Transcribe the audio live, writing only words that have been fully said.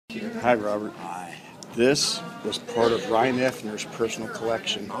Hi, Robert. Hi. This was part of Ryan Effner's personal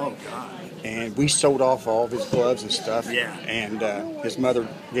collection. Oh, God. And we sold off all of his gloves and stuff. Yeah. And his mother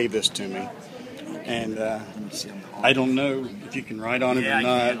gave this to me. And Let me see on the arm. I don't know if you can write on it Yeah, or I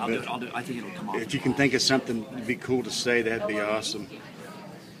not, can. I'll do but it. I'll do it. I think it'll come off. if you can think of something that'd be cool to say, that'd be awesome.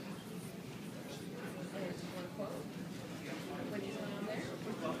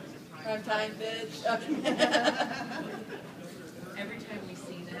 Prime time, bitch. Every time we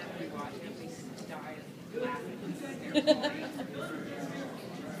see that, we watch it, we die laughing.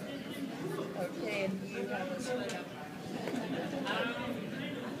 Okay, and you have a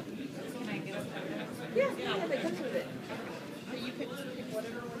Can I get a photo? yeah, that comes with it. You pick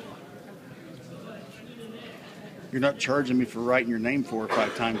whatever one you want. You're not charging me for writing your name 4 or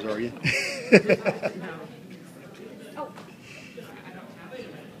 5 times, are you? Oh.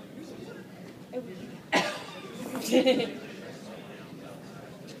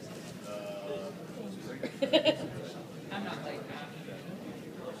 I'm not like that.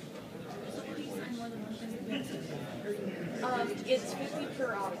 It's 50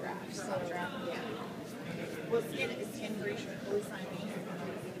 per autograph, so yeah. Well, it's 10 for each. Will sign me?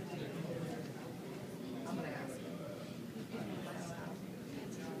 I'm gonna ask.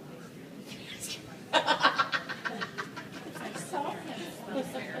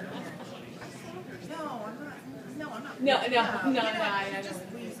 No, I'm not. No, I'm not. No, Yeah, I just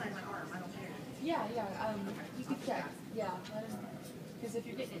don't. will you sign my arm? I don't care. Yeah, you could check. Yeah, because if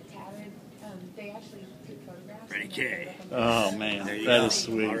you're getting it tatted, they actually take photographs. Ready, and they'll Kay. put it up on the- Oh, man. There you That go. is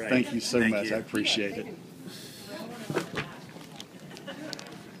sweet. All right. Thank you so Thank much. you. I appreciate it.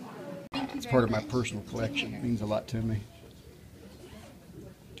 Thank you It's very part of my much. personal collection. It means a lot to me.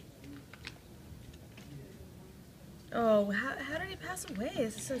 Oh, how did he pass away?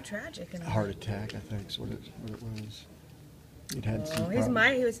 This is so tragic. And A heart attack, I think, is what it was. It had some he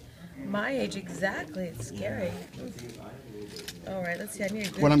problems. was my age exactly. It's scary. All right, let's see. I need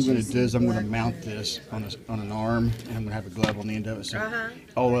a good What I'm going to juicy do is I'm going to blood. mount this on an arm, and I'm going to have a glove on the end of it, so Uh-huh.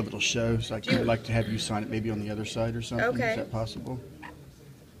 all of it will show. So I'd like to have you sign it maybe on the other side or something. Okay. Is that possible?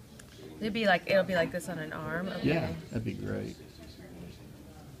 It'll be like this on an arm. Okay. Yeah, that'd be great.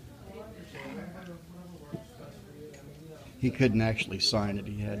 He couldn't actually sign it.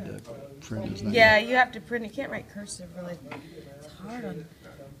 He had to print his name. Yeah, you have to print. You can't write cursive really. It's hard on.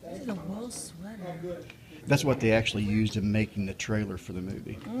 This is a wool sweater. That's what they actually used in making the trailer for the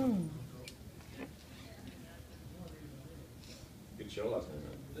movie. Good show last night,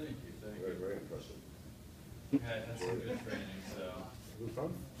 man. Thank you. Very, very impressive. Yeah, had some good training, so. Who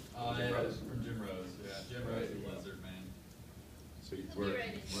from? From Jim Rose, yeah. Jim Rose and Blizzard, man. So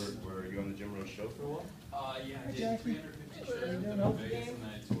were you on the Jim Rose show for a while? Yeah, I did 350 shows with him in Vegas, and I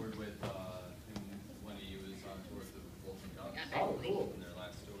toured with him when he was on tour with the Wolfen Dogs. Oh, cool. In their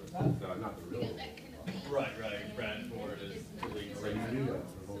last tour. No, not the real one. Right. Brad Ford is the lead singer.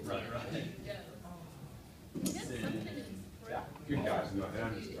 Right. Good guys. No,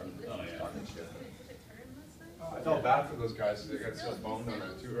 I'm just Oh, yeah. talking shit. I felt bad for those guys. They got so bummed on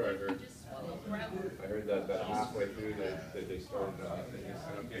that tour. I heard that halfway through they started.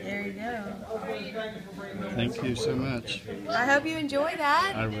 There you go. Thank you so much. I hope you enjoy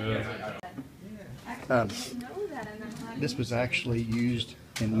that. I will. This was actually used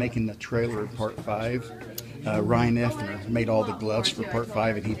in making the trailer of Part 5. Ryan Effner made all the gloves for Part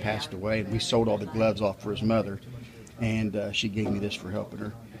 5, and he passed away. And we sold all the gloves off for his mother, and she gave me this for helping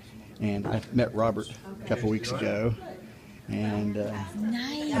her. And I met Robert a couple weeks ago, and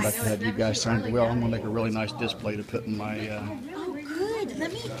I'd like to have you guys sign it. Well, I'm going to make a really nice display to put in my... Oh, good.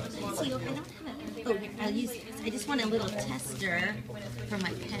 Let's see. I don't have a. Oh, I'll use this. I just want a little tester for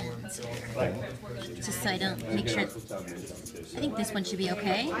my pens here. Just so I don't make sure it's. I think this one should be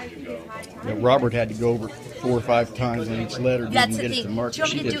okay. Robert had to go over 4 or 5 times on each letter to That's even the get it thing. to Do mark. you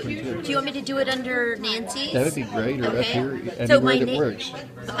want She me to did pretty do? good. Do you want me to do it under Nancy's? That would be great, or up Okay. here, So anywhere my that name, works.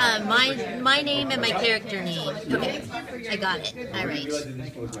 my name and my character name. Okay, I got it. All right.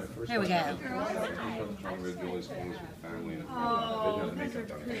 There we go. Oh, those are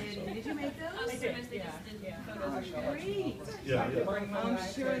pretty. Did you make those? Great. Yeah. I'm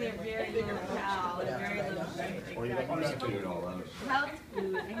sure they're very little proud, very little. Or you don't have to do it all out. Health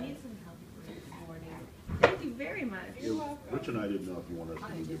food. I need some health food this morning. Thank you very much. Rich and I didn't know if you wanted us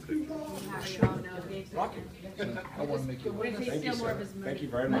to do a picture. I want to make you. Thank you, sir. Thank you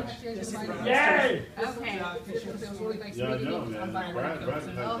very much. Okay. Yeah, I know, man. Brad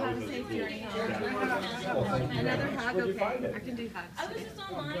Oh, have a safe journey home. Another hug, okay. I can do hugs. I was just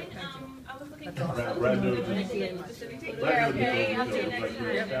online. I was looking Brad knows. specific Brad knows okay, the I'll see you details, next like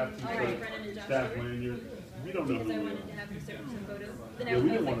your time. staff All right, Brennan and staff Joshua. lanyard. We don't know who because I we wanted to have some photos. Then Yeah, I we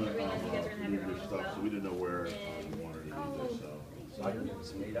was didn't like, want I to realized you guys are gonna have your move own their as stuff, well. so we didn't know where we wanted to do this, so. I think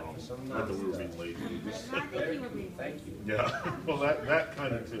it's made out of some Not that we were being lazy, we just. I think you were being. Thank you. Yeah, well, that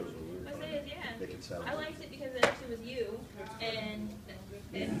kind of too. I said, yeah. Make it sound. I liked it because it actually was you and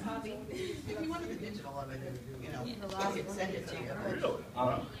Bobby. If you wanted the digital of it, you know, I could send it to you. Really?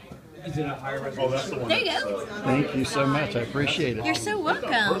 Wow. Is it a higher resolution? Oh, that's the one. There you that's, go. Thank you so much. I appreciate it. You're so welcome.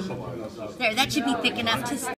 personalized. There, that should be thick enough to